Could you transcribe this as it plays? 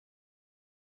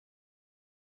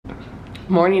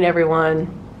Morning, everyone.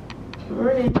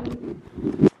 Morning.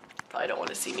 Probably don't want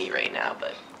to see me right now,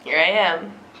 but here I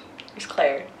am. Here's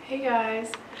Claire. Hey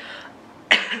guys.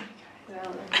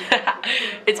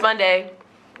 It's Monday.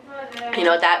 You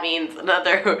know what that means?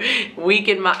 Another week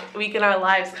in our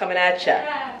lives coming at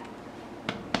ya.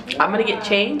 I'm gonna get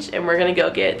changed and we're gonna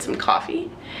go get some coffee,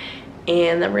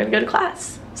 and then we're gonna go to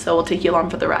class. So we'll take you along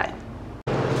for the ride.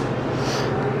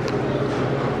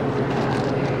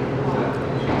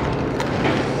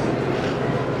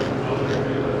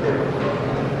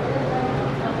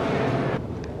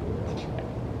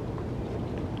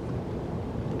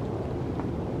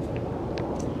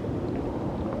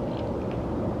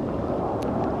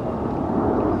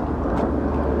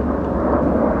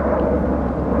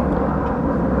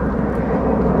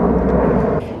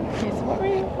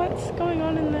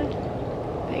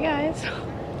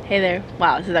 Hey there.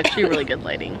 Wow, this is actually really good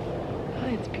lighting. Oh,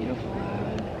 it's beautiful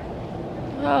out.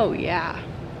 Oh, yeah.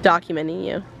 Documenting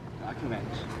you. Document.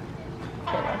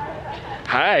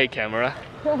 Hi, camera.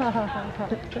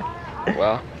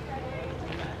 Well.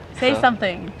 Say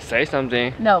something. Say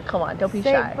something. No, come on. Don't be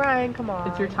shy. Brian, come on.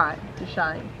 It's your time to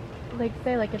shine. Like,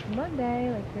 say, like, it's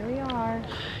Monday. Like, here we are.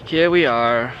 Here we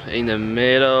are in the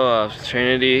middle of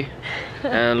Trinity.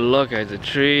 And look at the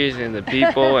trees and the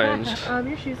people and...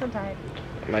 Your shoes untied.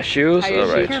 My shoes?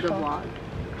 Alright. Careful.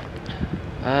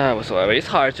 Whatsoever. It's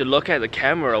hard to look at the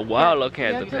camera while looking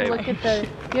at the paper.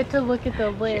 You have to look at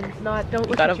the lens, don't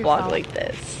look gotta at yourself. vlog like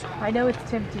this. I know it's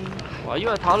tempting. Well, you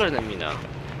are taller than me now.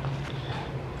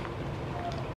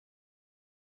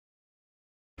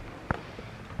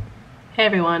 Hey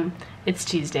everyone, it's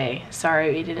Tuesday.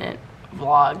 Sorry we didn't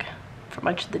vlog for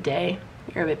much of the day.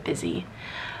 We were a bit busy.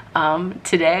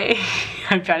 Today,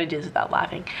 I'm trying to do this without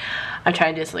laughing. I'm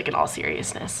trying to do this like in all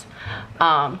seriousness.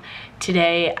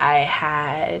 Today I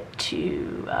had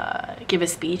to give a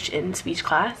speech in speech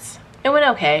class. It went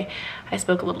okay. I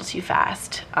spoke a little too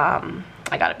fast. I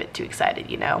got a bit too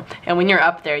excited, you know. And when you're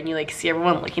up there and you like see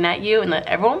everyone looking at you, and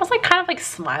everyone was like kind of like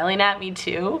smiling at me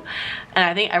too. And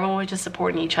I think everyone was just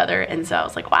supporting each other. And so I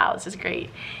was like, wow, this is great.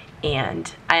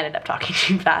 And I ended up talking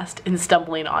too fast and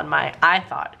stumbling on my, I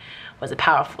thought was a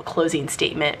powerful closing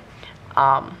statement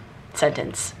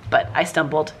sentence, but I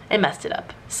stumbled and messed it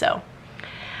up. So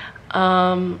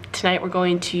tonight we're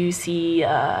going to see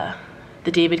the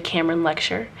David Cameron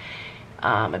lecture.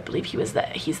 I believe he's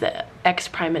the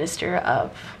ex-prime minister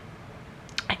of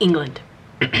England.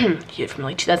 He from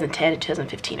like 2010 to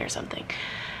 2015 or something.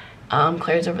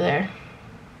 Claire's over there.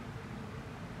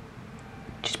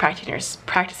 She's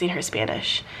practicing her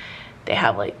Spanish.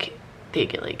 They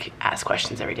get like asked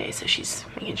questions every day, so she's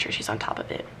making sure she's on top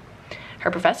of it. Her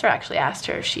professor actually asked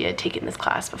her if she had taken this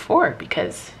class before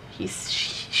because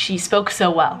she spoke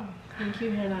so well. Thank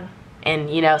you, Hannah.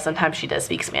 And you know, sometimes she does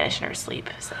speak Spanish in her sleep,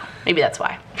 so maybe that's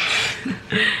why.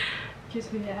 Gives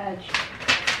me the edge.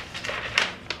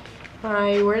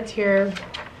 My words here.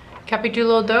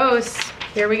 Capítulo 2.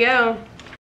 Here we go.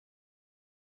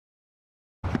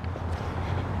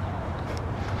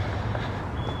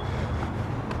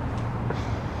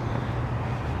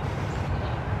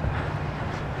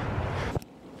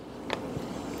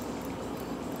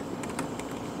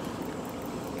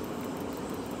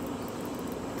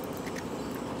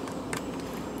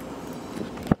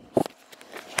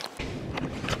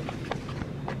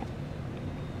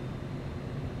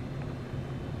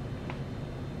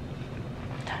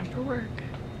 Time for work.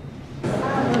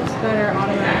 Looks better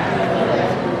automatically.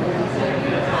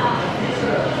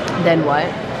 Then what?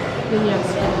 Than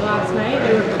yesterday. Last night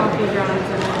there were coffee grounds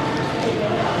in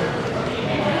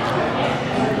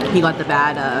it. You got the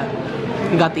bad,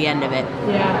 you got the end of it.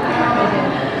 Yeah, I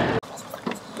did.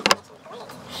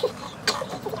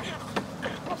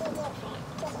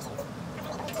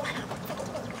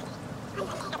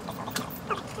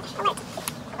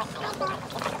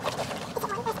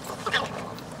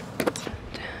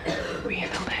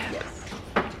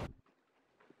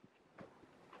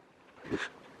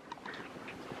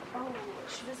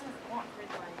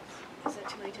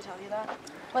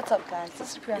 What's up, guys?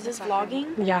 This is Priyanka. Is this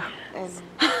vlogging? Yeah. And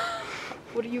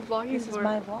What are you vlogging this is for?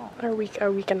 my vlog.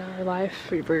 Our week in our life.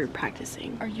 We're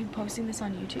practicing. Are you posting this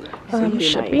on YouTube?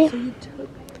 Should be.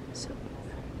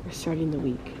 We're starting the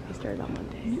week. We started on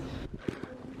Monday.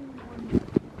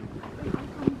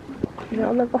 You're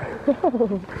on the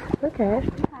phone. Okay.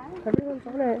 Everyone's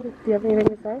on it. Do you have anything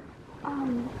to say?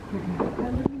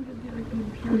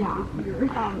 Yeah.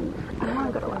 I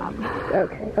want to go to lab.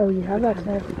 Okay. Oh, you have that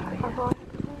today.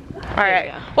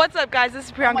 Alright, what's up guys, this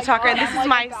is Priyanka Talker and this is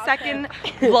my second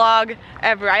vlog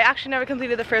ever. I actually never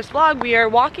completed the first vlog. We are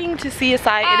walking to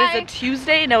CSI. It is a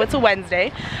Tuesday, no it's a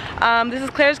Wednesday. This is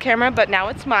Claire's camera, but now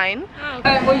it's mine.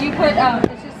 Well you put,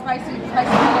 it's just spicy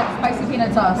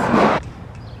peanut sauce.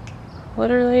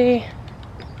 Literally,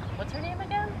 What's her name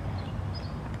again?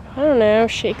 I don't know,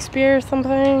 Shakespeare or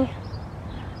something.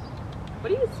 What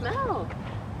do you smell?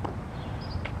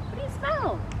 What do you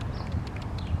smell?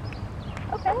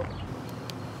 Okay.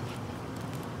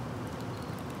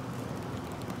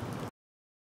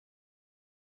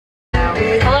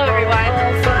 Hello everyone.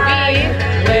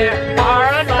 We are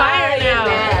on fire now.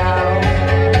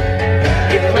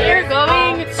 We're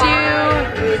going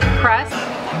to press.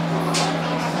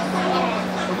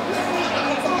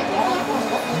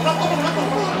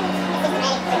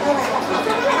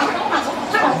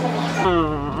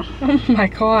 Oh my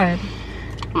god.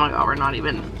 Oh my god, we're not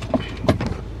even.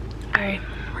 Alright,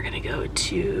 we're gonna go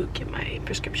to get my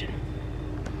prescription.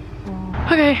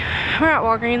 Okay, we're at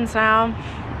Walgreens now,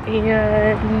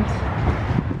 and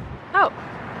oh,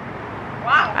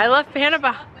 wow! I left Hannah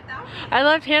behind. I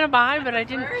left Hannah behind, but I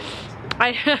didn't.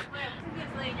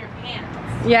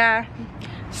 Yeah.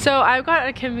 So I've got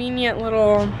a convenient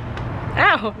little.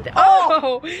 Ow!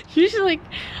 Oh! Usually,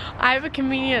 I have a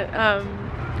convenient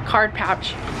card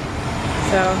pouch.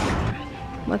 So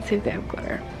let's see if they have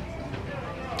glitter.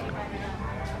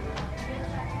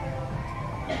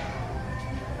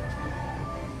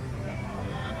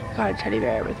 Got a teddy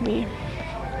bear with me.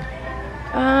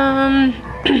 I'm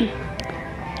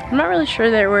not really sure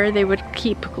where they would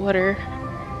keep glitter.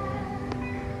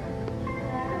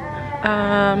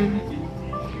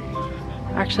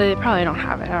 Actually they probably don't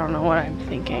have it. I don't know what I'm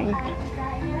thinking.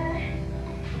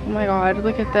 Oh my god,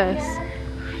 look at this.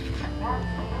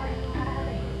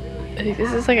 I think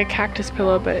this is like a cactus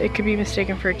pillow, but it could be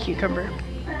mistaken for a cucumber.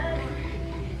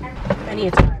 Many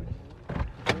a time.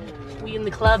 We in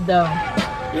the club though.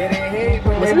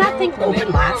 Wasn't that thing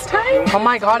open last time? Oh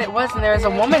my god, it was, and there was a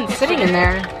woman sitting in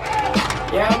there.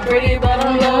 Yeah, I'm pretty, but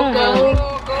I'm loco.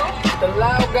 The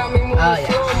loud got me moving Oh,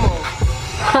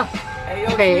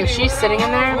 yeah. Okay, if she's sitting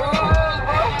in there,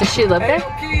 does she live there?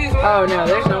 Oh no,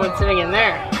 there's no one sitting in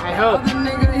there. I hope.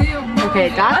 Okay,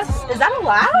 that's. Is that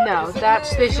allowed? No,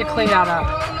 that's. They should clean that up.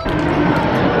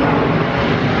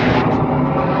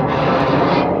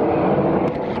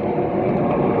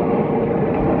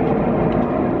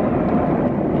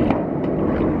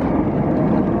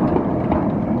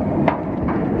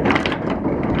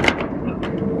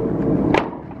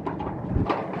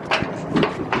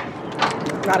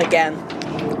 Not again.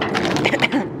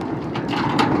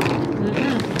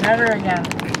 Never again.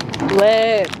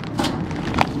 Lit.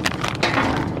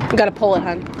 You gotta pull it,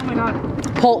 hun. Oh my god.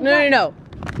 Pull. No.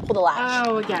 Pull the latch.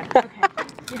 Oh, again. Okay.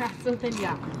 Yeah, so then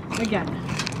yeah. Again.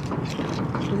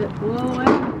 Is it below it?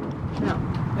 No.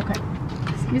 Okay.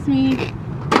 Excuse me.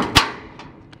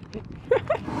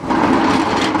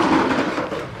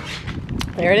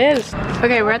 There it is.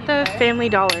 Okay, we're at the Family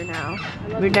Dollar now.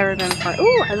 We've never been far.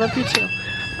 Ooh, I love you too.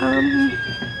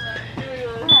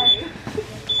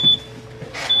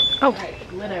 Oh.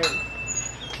 Glitter.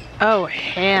 Oh,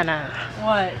 Hannah.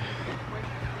 What?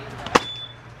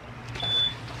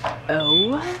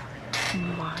 Oh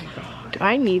my god. Do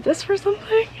I need this for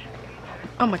something?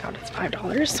 Oh my god, it's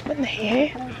 $5. What in the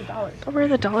heck? Oh, we're at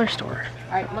the dollar store.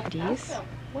 Alright, look. These?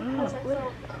 I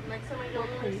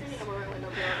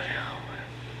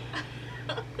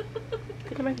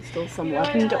think there might be still some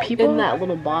left Can people- in that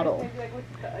little bottle.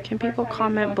 Can people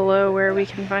comment below where we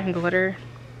can find glitter?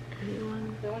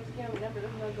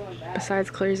 Besides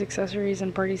Claire's Accessories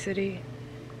and Party City.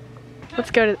 Let's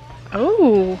go to,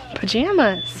 oh,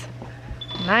 pajamas.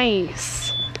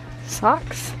 Nice.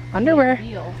 Socks, underwear.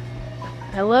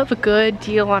 I love a good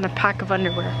deal on a pack of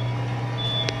underwear.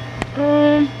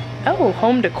 Oh,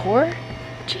 home decor?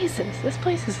 Jesus, this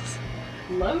place is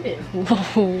Loaded.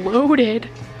 loaded.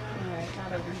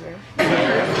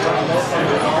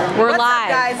 We're live.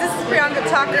 Guys, this is Priyanka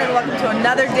Talker and welcome to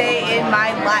another day in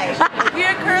my life. We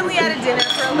are currently at a dinner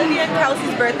for Olivia and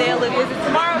Kelsey's birthday. Olivia's is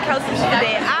tomorrow, Kelsey's the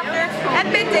day after,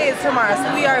 and midday is tomorrow.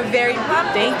 So we are very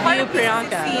pumped. Thank Part you, of this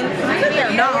Priyanka.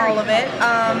 16, not all of it.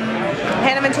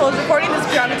 Hannah Mintola is recording. This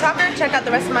is Priyanka Talker. Check out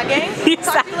the rest of my gang.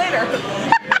 Talk to you later.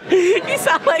 You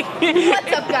sound like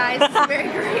What's up guys? This is Mary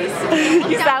Grace.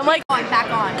 you sound like I'm back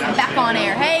on. I'm back on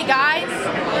air. Hey guys.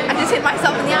 I just hit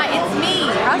myself in the eye. It's me.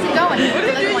 How's it going?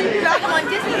 I'm on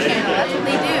Disney Channel. That's what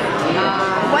they do.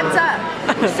 What's up?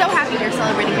 We're so happy you're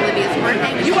celebrating Olivia's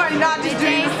birthday. You are not just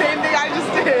doing the same thing I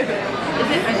just did.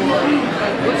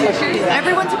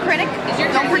 Everyone's a critic.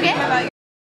 Don't forget.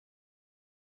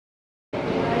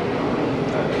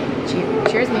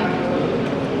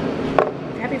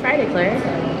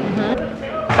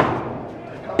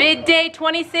 Day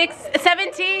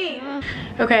 17.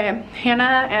 Okay,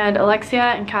 Hannah and Alexia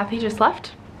and Kathy just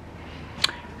left.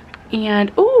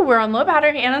 And, ooh, we're on low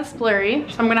battery. Anna's blurry,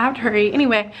 so I'm gonna have to hurry.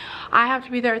 Anyway, I have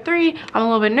to be there at 3. I'm a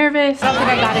little bit nervous. I don't think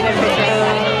I got a good picture.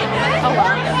 Oh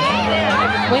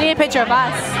well. We need a picture of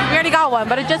us. We already got one,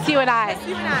 but it's just you and I.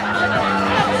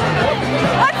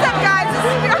 What's up, guys? This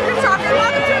is Bianca Talker.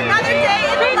 Welcome to another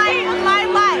day in the life of my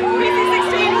life.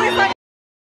 PC16, please like.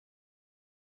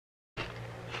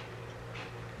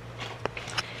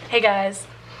 Hey guys,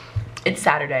 it's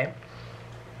Saturday.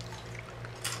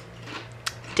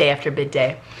 Day after bid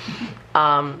day.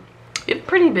 We're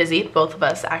pretty busy, both of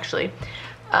us actually,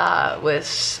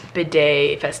 with bid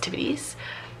day festivities.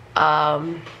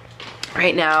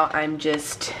 Right now I'm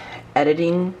just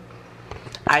editing.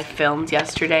 I filmed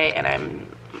yesterday and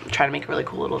I'm trying to make a really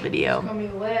cool little video. It's gonna be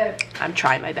lit. I'm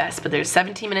trying my best, but there's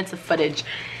 17 minutes of footage,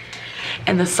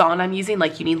 and the song I'm using,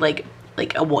 like, you need like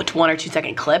a 1 or 2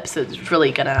 second clip, so it's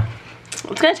really gonna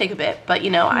take a bit, but you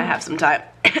know, I have some time.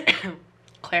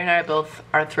 Claire and I both,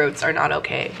 our throats are not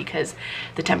okay because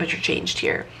the temperature changed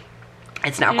here.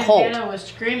 It's now cold. Hannah was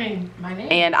screaming my name.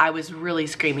 And I was really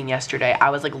screaming yesterday. I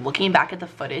was like looking back at the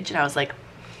footage and I was like,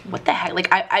 what the heck? Like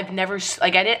I've never,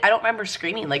 like I don't remember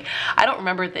screaming. Like I don't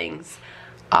remember things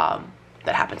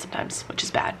that happen sometimes, which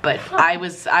is bad. But I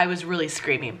was really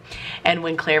screaming. And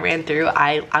when Claire ran through,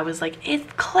 I was like,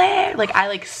 it's Claire. Like I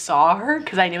like saw her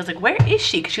because I knew, I was like, where is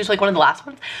she? Because she was like one of the last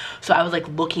ones. So I was like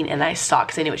looking and I saw,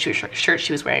 because I knew what shirt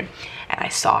she was wearing. And I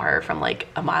saw her from like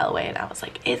a mile away and I was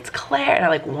like, it's Claire. And I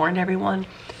like warned everyone.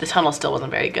 The tunnel still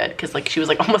wasn't very good because like she was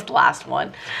like almost the last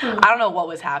one. I don't know what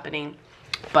was happening,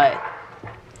 but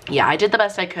yeah, I did the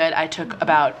best I could. I took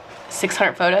about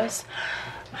 600 photos.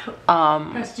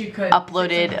 Best you could.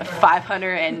 Uploaded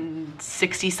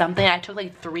 560 something. I took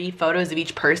like 3 photos of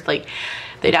each person. Like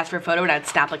they'd ask for a photo and I'd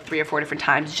snap like 3 or 4 different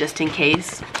times just in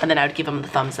case, and then I would give them the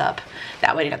thumbs up.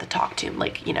 That way I didn't have to talk to him,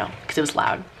 like, you know, because it was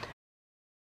loud.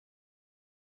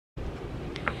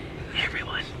 Hey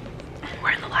everyone,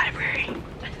 we're in the library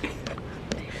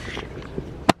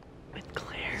with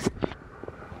Claire.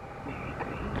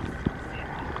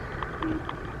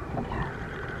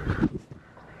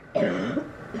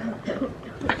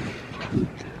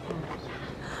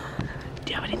 Do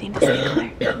you have anything to say,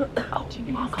 Claire? Oh, do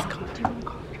you want a cough drop?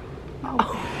 Oh.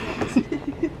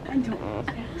 I don't.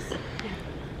 Yes.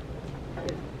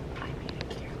 I made a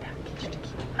care package to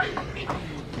keep.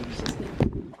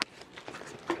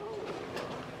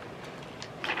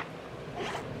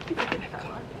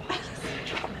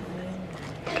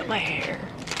 Look at my hair.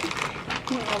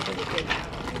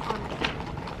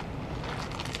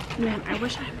 Man, I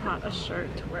wish I brought a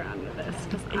shirt to wear under this.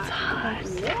 It's hot.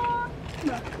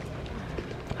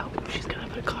 Oh, she's gonna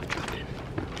put a cough drop in.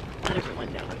 Let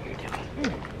everyone know what you're doing.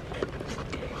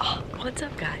 Oh, what's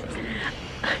up, guys?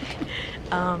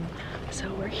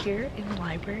 So we're here in the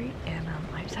library, and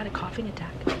I just had a coughing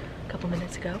attack a couple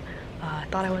minutes ago.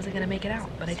 Thought I wasn't gonna make it out,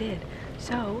 but I did.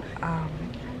 So,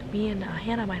 me and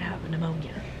Hannah might have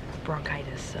pneumonia,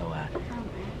 bronchitis. So,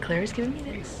 Claire's giving me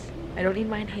this. I don't need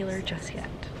my inhaler just yet.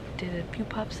 Did a few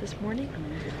puffs this morning.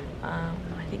 I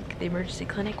think the emergency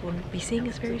clinic will be seeing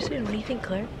us very soon. What do you think,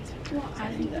 Claire? Well,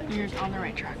 I think you're on the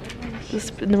right track. Is this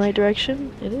in the right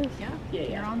direction? It is. Yeah,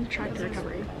 you're on the track to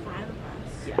recovery.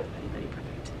 Yeah, very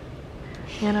perfect.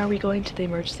 Hannah, are we going to the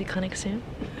emergency clinic soon?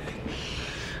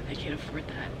 I can't afford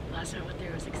that. Last time I went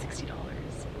there it was like $60.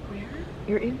 Where?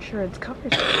 Your insurance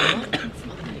covers it.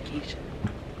 All the medication.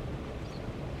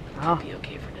 Oh. Be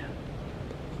okay for now.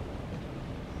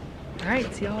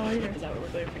 Alright, see y'all later. Is that where we're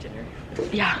going for dinner?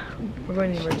 Yeah, we're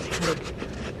going to the emergency clinic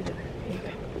for dinner.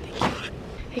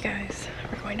 Hey guys,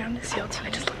 we're going down to CLT. I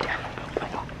just looked down. Oh my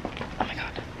god. Oh my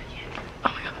god.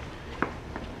 Oh my god.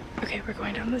 Okay, we're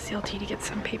going down to the CLT to get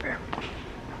some paper.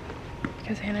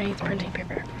 Because Hannah needs printing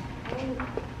paper.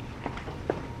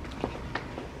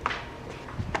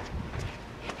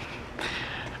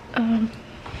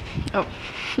 Oh.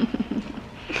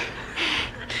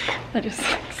 That just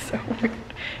looks so weird.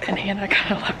 And Hannah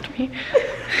kind of left me.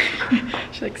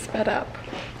 She like sped up.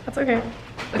 That's okay.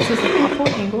 This is an awful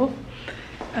angle.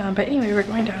 But anyway, we're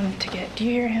going down to get, do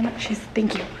you hear Hannah? She's,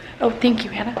 thank you. Oh, thank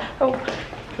you, Hannah. Oh,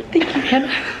 thank you,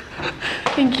 Hannah.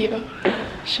 Thank you.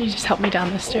 She just helped me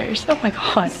down the stairs. Oh my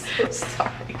god. So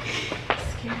sorry.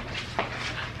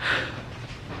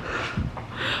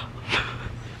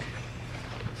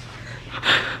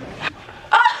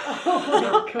 Oh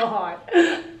my god.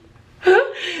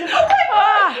 Oh my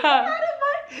god.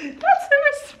 That's so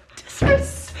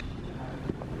disrespectful.